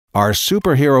Our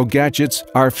superhero gadgets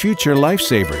are future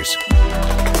lifesavers.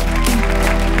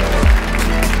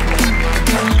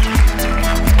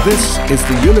 This is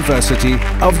the University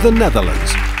of the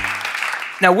Netherlands.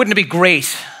 Now, wouldn't it be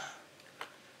great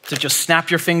to just snap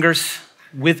your fingers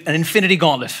with an infinity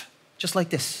gauntlet, just like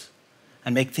this,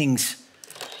 and make things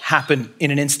happen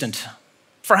in an instant?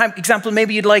 For example,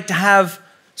 maybe you'd like to have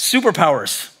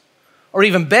superpowers, or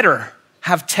even better,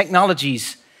 have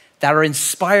technologies that are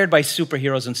inspired by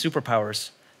superheroes and superpowers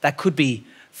that could be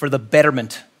for the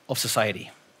betterment of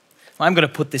society. I'm going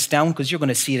to put this down because you're going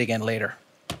to see it again later.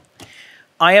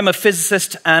 I am a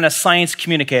physicist and a science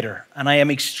communicator, and I am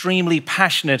extremely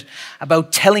passionate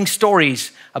about telling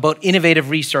stories about innovative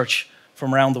research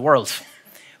from around the world.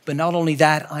 But not only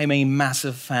that, I'm a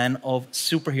massive fan of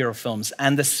superhero films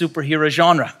and the superhero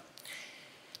genre.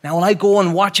 Now, when I go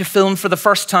and watch a film for the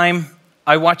first time,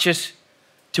 I watch it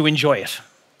to enjoy it.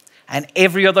 And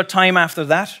every other time after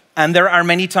that, and there are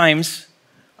many times,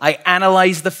 I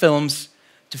analyze the films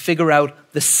to figure out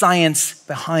the science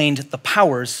behind the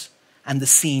powers and the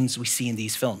scenes we see in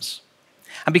these films.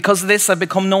 And because of this, I've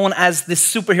become known as the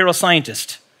superhero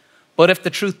scientist. But if the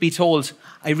truth be told,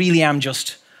 I really am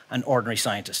just an ordinary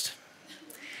scientist.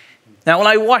 Now, when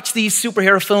I watch these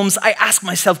superhero films, I ask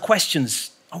myself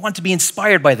questions. I want to be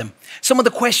inspired by them. Some of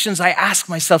the questions I ask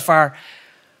myself are,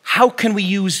 how can we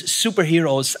use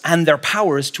superheroes and their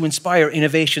powers to inspire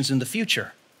innovations in the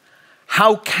future?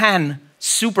 How can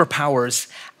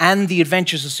superpowers and the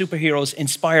adventures of superheroes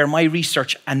inspire my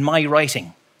research and my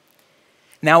writing?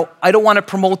 Now, I don't want to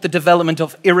promote the development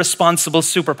of irresponsible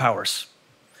superpowers.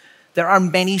 There are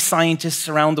many scientists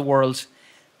around the world,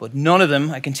 but none of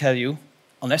them, I can tell you,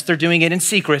 unless they're doing it in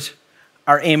secret,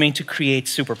 are aiming to create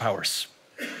superpowers.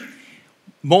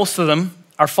 Most of them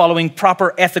are following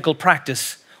proper ethical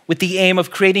practice with the aim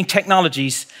of creating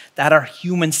technologies that are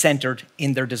human-centered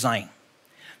in their design.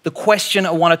 The question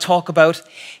I want to talk about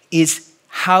is,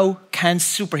 how can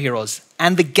superheroes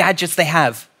and the gadgets they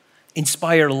have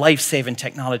inspire life-saving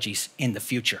technologies in the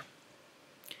future?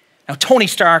 Now, Tony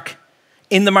Stark,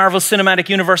 in the Marvel Cinematic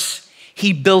Universe,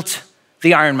 he built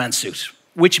the Iron Man suit,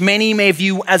 which many may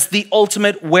view as the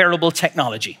ultimate wearable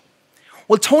technology.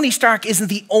 Well, Tony Stark isn't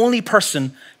the only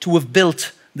person to have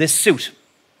built this suit.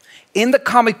 In the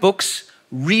comic books,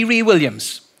 Riri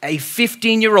Williams, a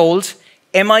 15-year-old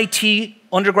MIT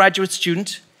undergraduate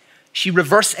student, she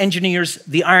reverse engineers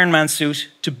the Iron Man suit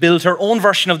to build her own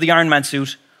version of the Iron Man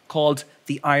suit called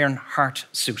the Iron Heart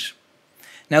suit.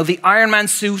 Now, the Iron Man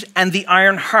suit and the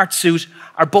Iron Heart suit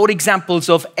are both examples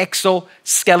of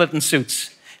exoskeleton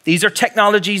suits. These are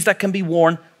technologies that can be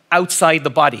worn outside the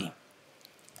body.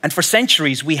 And for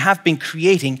centuries, we have been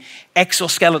creating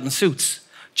exoskeleton suits.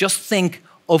 Just think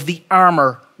of the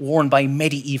armor worn by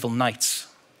medieval knights.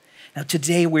 Now,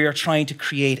 today we are trying to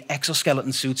create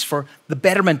exoskeleton suits for the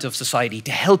betterment of society,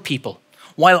 to help people.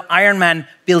 While Iron Man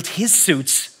built his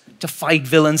suits to fight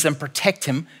villains and protect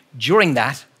him during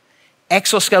that,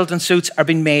 exoskeleton suits are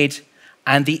being made,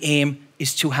 and the aim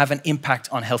is to have an impact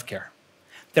on healthcare.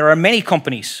 There are many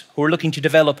companies who are looking to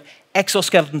develop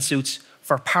exoskeleton suits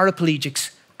for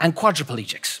paraplegics and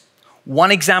quadriplegics.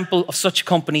 One example of such a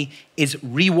company is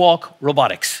Rewalk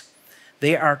Robotics.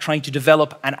 They are trying to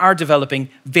develop and are developing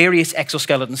various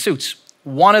exoskeleton suits.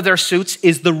 One of their suits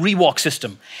is the Rewalk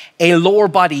system, a lower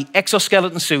body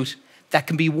exoskeleton suit that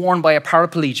can be worn by a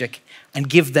paraplegic and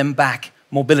give them back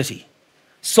mobility,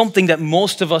 something that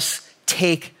most of us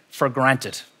take for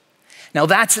granted. Now,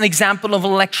 that's an example of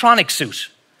an electronic suit.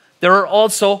 There are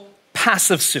also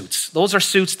passive suits. Those are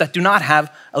suits that do not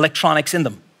have electronics in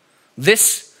them.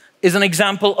 This is an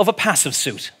example of a passive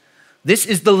suit. This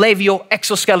is the Levio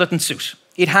exoskeleton suit.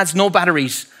 It has no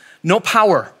batteries, no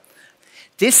power.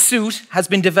 This suit has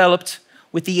been developed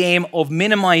with the aim of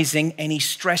minimizing any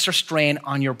stress or strain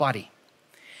on your body.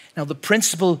 Now, the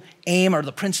principal aim or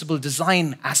the principal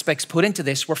design aspects put into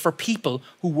this were for people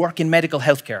who work in medical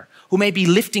healthcare, who may be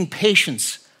lifting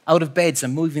patients out of beds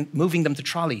and moving them to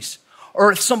trolleys. Or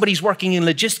if somebody's working in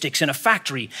logistics in a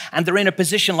factory and they're in a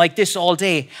position like this all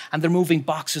day and they're moving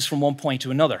boxes from one point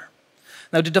to another.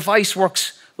 Now, the device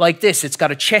works like this. It's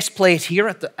got a chest plate here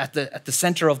at the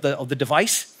center of the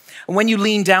device. And when you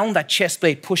lean down, that chest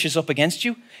plate pushes up against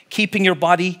you, keeping your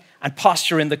body and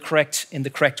posture in the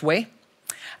correct way.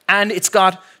 And it's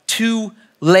got two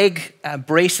leg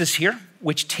braces here,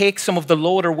 which take some of the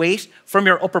load or weight from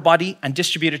your upper body and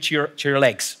distribute it to your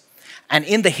legs. And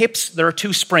in the hips, there are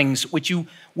two springs, which you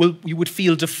would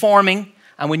feel deforming.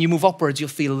 And when you move upwards, you'll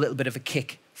feel a little bit of a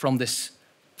kick from the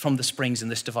springs in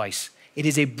this device. It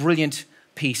is a brilliant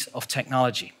piece of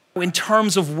technology. In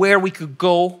terms of where we could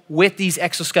go with these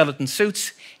exoskeleton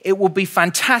suits, it would be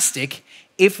fantastic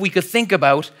if we could think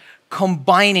about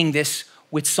combining this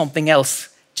with something else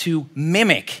to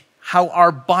mimic how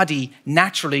our body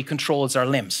naturally controls our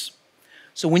limbs.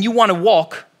 So when you want to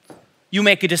walk, you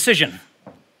make a decision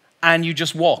and you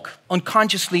just walk.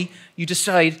 Unconsciously, you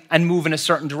decide and move in a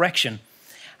certain direction.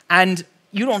 And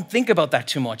you don't think about that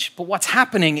too much. But what's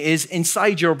happening is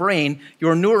inside your brain,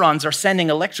 your neurons are sending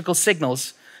electrical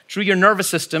signals through your nervous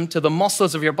system to the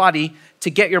muscles of your body to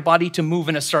get your body to move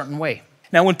in a certain way.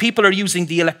 Now, when people are using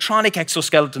the electronic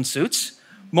exoskeleton suits,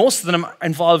 most of them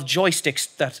involve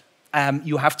joysticks that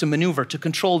you have to maneuver to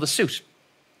control the suit.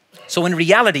 So in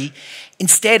reality,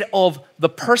 instead of the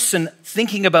person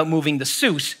thinking about moving the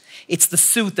suit, it's the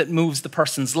suit that moves the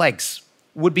person's legs.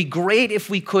 It would be great if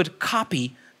we could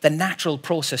copy the natural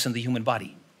process in the human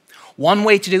body. One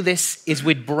way to do this is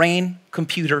with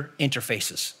brain-computer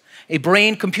interfaces. A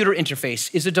brain-computer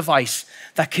interface is a device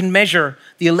that can measure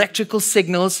the electrical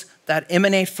signals that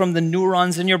emanate from the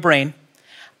neurons in your brain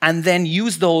and then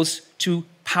use those to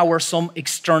power some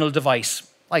external device,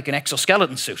 like an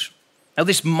exoskeleton suit. Now,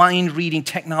 this mind-reading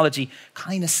technology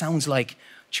kind of sounds like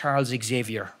Charles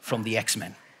Xavier from the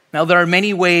X-Men. Now, there are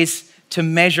many ways to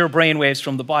measure brainwaves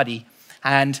from the body,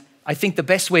 and I think the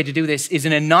best way to do this is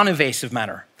in a non-invasive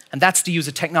manner, and that's to use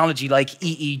a technology like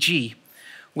EEG,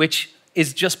 which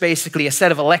is just basically a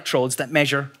set of electrodes that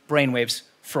measure brainwaves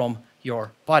from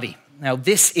your body. Now,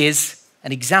 this is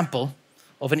an example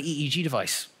of an EEG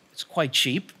device. It's quite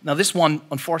cheap. Now, this one,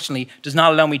 unfortunately, does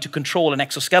not allow me to control an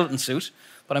exoskeleton suit,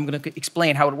 but I'm going to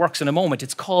explain how it works in a moment.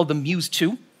 It's called the Muse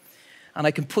 2, and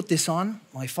I can put this on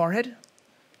my forehead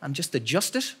and just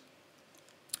adjust it.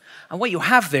 And what you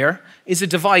have there is a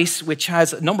device which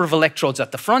has a number of electrodes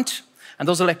at the front, and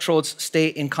those electrodes stay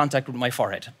in contact with my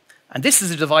forehead. And this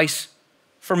is a device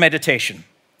for meditation.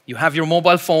 You have your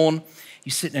mobile phone,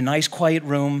 you sit in a nice quiet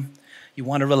room, you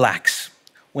want to relax.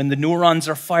 When the neurons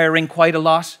are firing quite a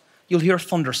lot, you'll hear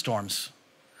thunderstorms.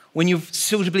 When you've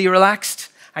suitably relaxed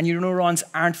and your neurons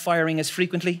aren't firing as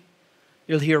frequently,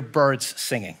 you'll hear birds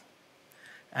singing.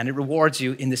 And it rewards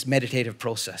you in this meditative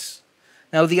process.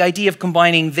 Now, the idea of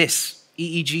combining this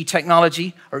EEG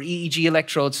technology or EEG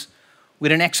electrodes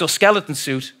with an exoskeleton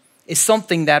suit is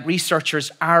something that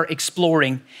researchers are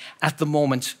exploring at the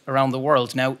moment around the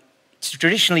world. Now,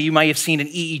 traditionally, you might have seen an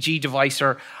EEG device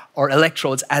or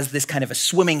electrodes as this kind of a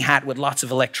swimming hat with lots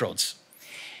of electrodes.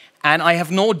 And I have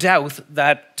no doubt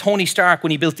that Tony Stark,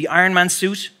 when he built the Iron Man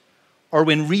suit, or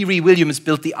when Riri Williams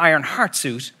built the Iron Heart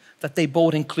suit, that they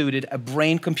both included a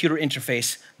brain-computer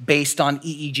interface based on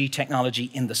EEG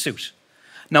technology in the suit.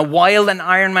 Now, while an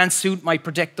Iron Man suit might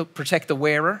protect the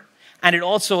wearer, and it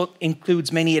also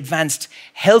includes many advanced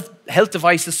health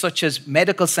devices such as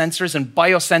medical sensors and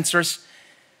biosensors,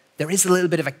 there is a little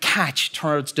bit of a catch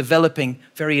towards developing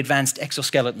very advanced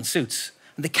exoskeleton suits.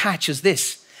 And the catch is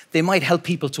this: they might help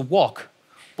people to walk,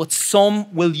 but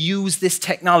some will use this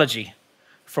technology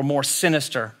for more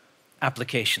sinister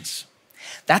applications.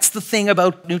 That's the thing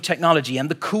about new technology and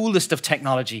the coolest of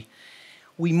technology.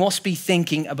 We must be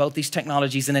thinking about these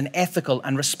technologies in an ethical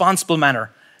and responsible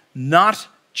manner, not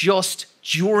just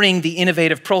during the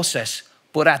innovative process,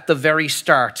 but at the very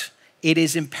start. It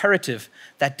is imperative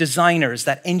that designers,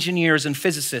 that engineers and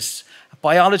physicists,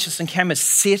 biologists and chemists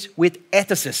sit with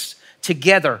ethicists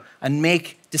together and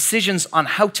make decisions on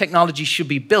how technology should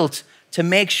be built to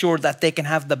make sure that they can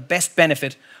have the best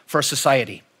benefit for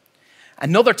society.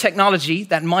 Another technology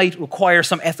that might require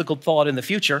some ethical thought in the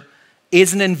future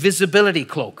is an invisibility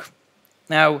cloak.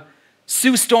 Now,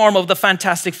 Sue Storm of the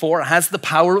Fantastic Four has the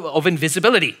power of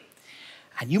invisibility.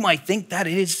 And you might think that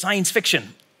it is science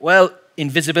fiction. Well,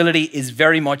 invisibility is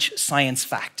very much science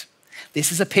fact.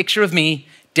 This is a picture of me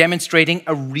demonstrating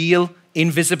a real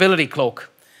invisibility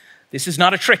cloak. This is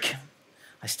not a trick.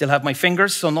 I still have my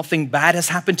fingers, so nothing bad has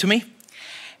happened to me.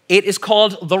 It is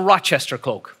called the Rochester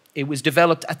cloak. It was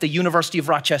developed at the University of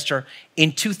Rochester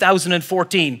in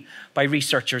 2014 by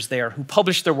researchers there who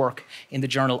published their work in the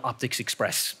journal Optics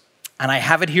Express. And I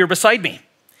have it here beside me.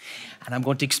 And I'm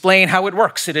going to explain how it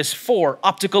works. It is 4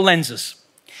 optical lenses.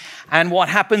 And what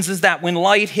happens is that when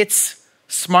light hits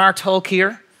Smart Hulk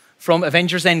here from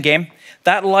Avengers Endgame,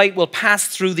 that light will pass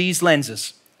through these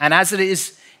lenses. And as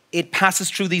it passes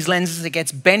through these lenses, it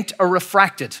gets bent or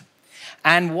refracted.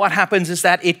 And what happens is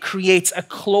that it creates a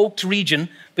cloaked region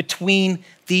between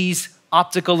these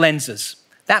optical lenses.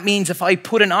 That means if I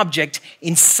put an object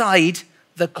inside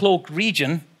the cloaked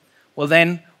region, well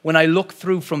then, when I look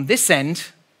through from this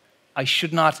end, I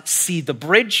should not see the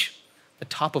bridge, the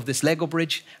top of this Lego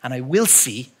bridge, and I will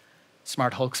see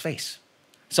Smart Hulk's face.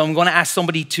 So I'm going to ask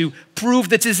somebody to prove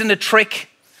this isn't a trick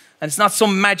and it's not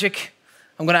some magic.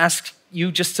 I'm going to ask you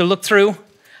just to look through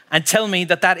and tell me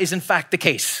that that is in fact the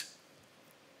case.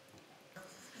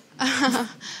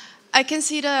 I can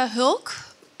see the Hulk,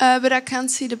 but I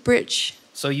can't see the bridge.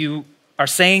 So you are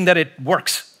saying that it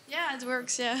works? Yeah, it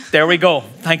works, yeah. There we go.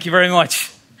 Thank you very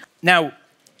much. Now,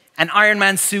 an Iron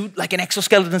Man suit, like an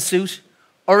exoskeleton suit,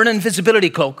 or an invisibility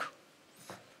cloak,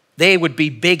 they would be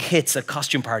big hits at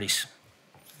costume parties.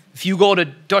 If you go to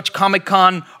Dutch Comic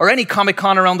Con or any Comic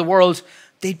Con around the world,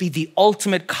 they'd be the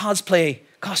ultimate cosplay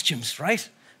costumes, right?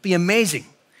 Be amazing.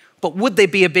 But would they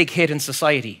be a big hit in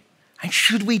society? And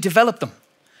should we develop them?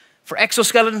 For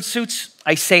exoskeleton suits,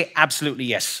 I say absolutely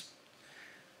yes.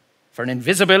 For an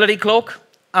invisibility cloak,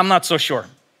 I'm not so sure.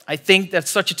 I think that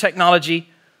such a technology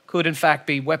could in fact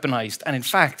be weaponized. And in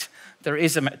fact, there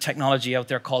is a technology out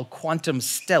there called quantum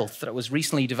stealth that was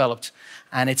recently developed,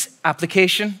 and its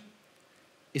application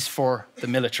is for the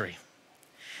military.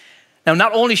 Now,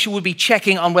 not only should we be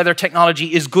checking on whether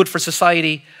technology is good for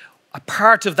society, a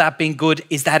part of that being good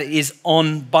is that it is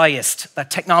unbiased, that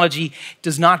technology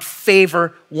does not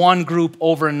favor one group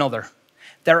over another.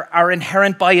 There are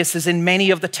inherent biases in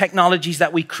many of the technologies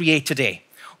that we create today,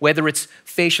 whether it's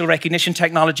facial recognition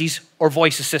technologies or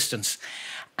voice assistants.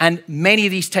 And many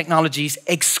of these technologies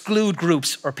exclude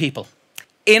groups or people.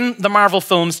 In the Marvel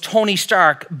films, Tony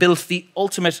Stark built the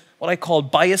ultimate, what I call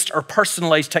biased or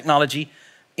personalized technology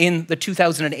in the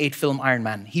 2008 film Iron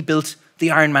Man. He built the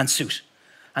Iron Man suit.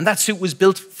 And that suit was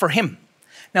built for him.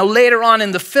 Now, later on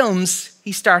in the films,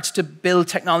 he starts to build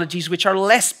technologies which are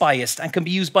less biased and can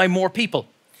be used by more people.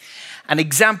 An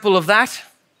example of that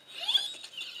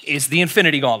is the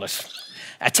Infinity Gauntlet,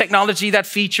 a technology that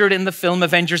featured in the film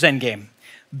Avengers Endgame,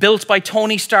 built by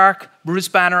Tony Stark, Bruce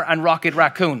Banner, and Rocket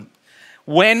Raccoon.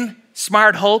 When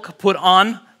Smart Hulk put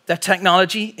on that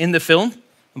technology in the film,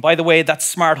 and by the way, that's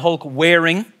Smart Hulk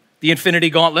wearing the Infinity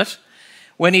Gauntlet,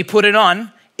 when he put it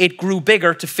on, it grew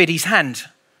bigger to fit his hand,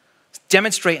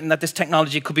 demonstrating that this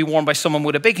technology could be worn by someone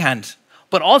with a big hand.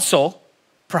 But also,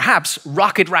 perhaps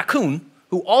Rocket Raccoon,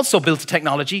 who also built the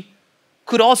technology,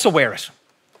 could also wear it.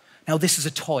 Now, this is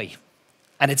a toy,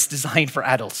 and it's designed for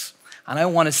adults. And I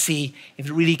want to see if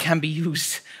it really can be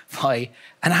used by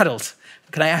an adult.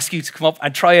 Can I ask you to come up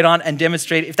and try it on and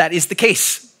demonstrate if that is the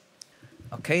case?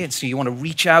 Okay, and so you want to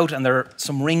reach out, and there are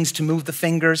some rings to move the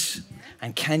fingers.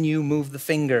 And can you move the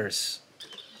fingers?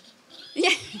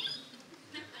 Yeah.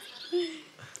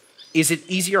 Is it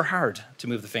easy or hard to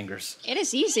move the fingers? It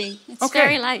is easy. It's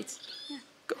very light. Yeah.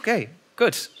 Okay,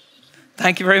 good.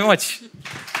 Thank you very much.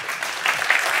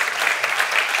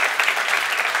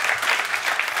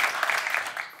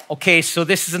 Okay, so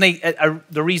this is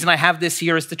the reason I have this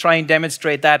here is to try and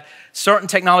demonstrate that certain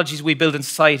technologies we build in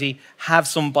society have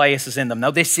some biases in them.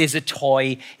 Now, this is a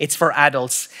toy, it's for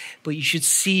adults, but you should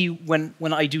see when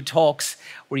I do talks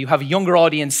where you have a younger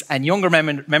audience and younger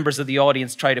members of the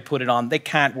audience try to put it on, they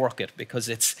can't work it because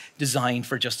it's designed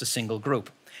for just a single group.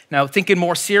 Now, thinking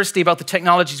more seriously about the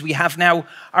technologies we have now,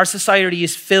 our society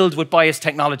is filled with biased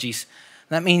technologies.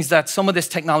 That means that some of this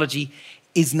technology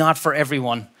is not for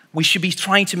everyone. We should be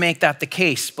trying to make that the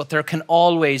case, but there can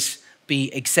always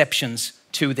be exceptions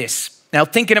to this. Now,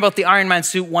 thinking about the Iron Man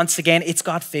suit, once again, it's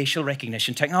got facial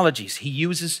recognition technologies. He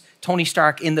uses, Tony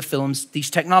Stark in the films, these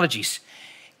technologies.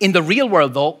 In the real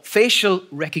world, though, facial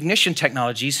recognition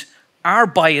technologies are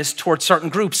biased towards certain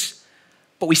groups,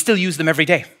 but we still use them every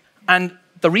day. And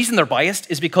the reason they're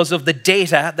biased is because of the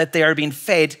data that they are being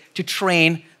fed to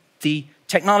train the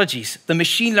technologies. The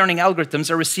machine learning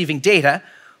algorithms are receiving data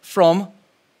from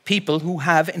people who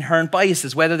have inherent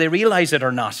biases, whether they realize it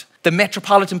or not. The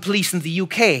Metropolitan Police in the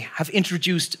UK have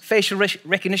introduced facial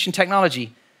recognition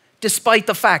technology, despite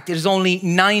the fact it is only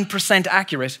 9%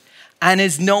 accurate and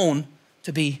is known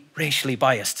to be racially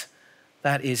biased.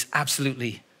 That is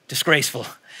absolutely disgraceful.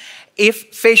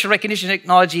 If facial recognition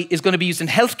technology is going to be used in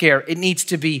healthcare, it needs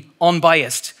to be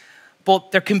unbiased.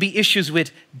 But there can be issues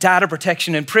with data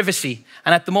protection and privacy,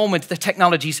 and at the moment, the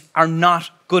technologies are not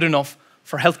good enough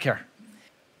for healthcare.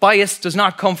 Bias does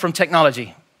not come from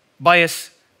technology.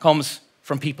 Bias comes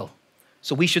from people.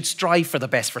 So we should strive for the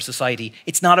best for society.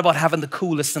 It's not about having the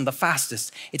coolest and the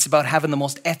fastest. It's about having the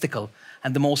most ethical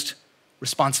and the most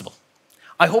responsible.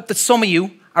 I hope that some of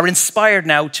you are inspired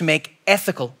now to make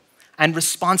ethical and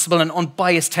responsible and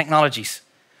unbiased technologies.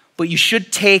 But you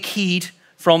should take heed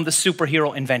from the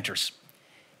superhero inventors.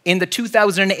 In the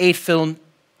 2008 film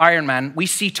Iron Man, we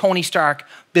see Tony Stark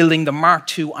building the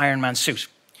Mark II Iron Man suit.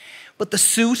 But the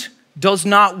suit does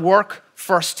not work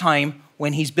first time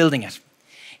when he's building it.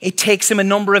 It takes him a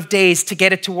number of days to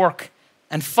get it to work.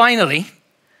 And finally,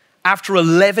 after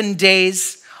 11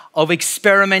 days of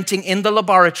experimenting in the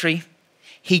laboratory,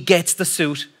 he gets the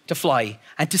suit to fly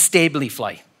and to stably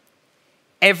fly.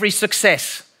 Every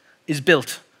success is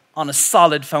built on a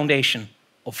solid foundation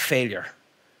of failure.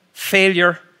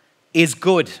 Failure is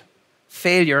good.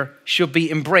 Failure should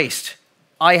be embraced.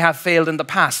 I have failed in the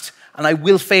past, and I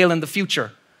will fail in the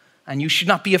future. And you should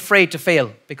not be afraid to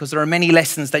fail, because there are many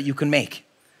lessons that you can make.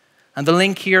 And the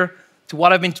link here to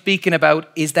what I've been speaking about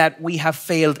is that we have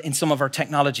failed in some of our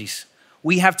technologies.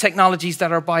 We have technologies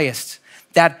that are biased,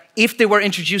 that if they were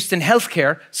introduced in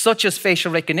healthcare, such as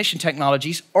facial recognition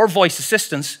technologies or voice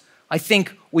assistants, I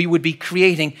think we would be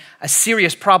creating a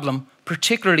serious problem,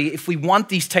 particularly if we want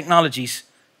these technologies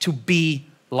to be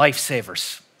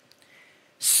lifesavers.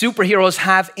 Superheroes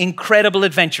have incredible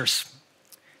adventures.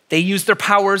 They use their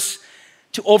powers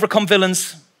to overcome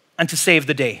villains and to save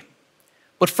the day.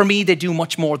 But for me, they do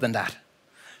much more than that.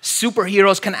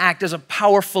 Superheroes can act as a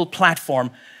powerful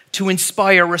platform to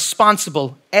inspire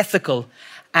responsible, ethical,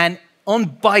 and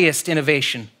unbiased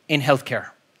innovation in healthcare.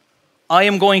 I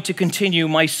am going to continue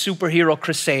my superhero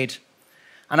crusade,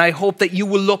 and I hope that you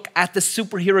will look at the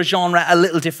superhero genre a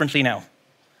little differently now,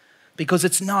 because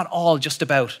it's not all just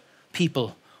about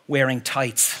people wearing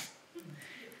tights.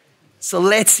 So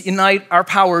let's unite our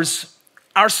powers,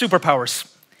 our superpowers,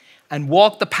 and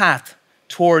walk the path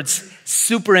towards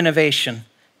super innovation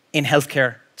in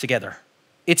healthcare together.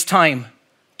 It's time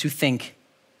to think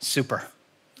super.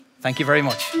 Thank you very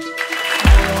much.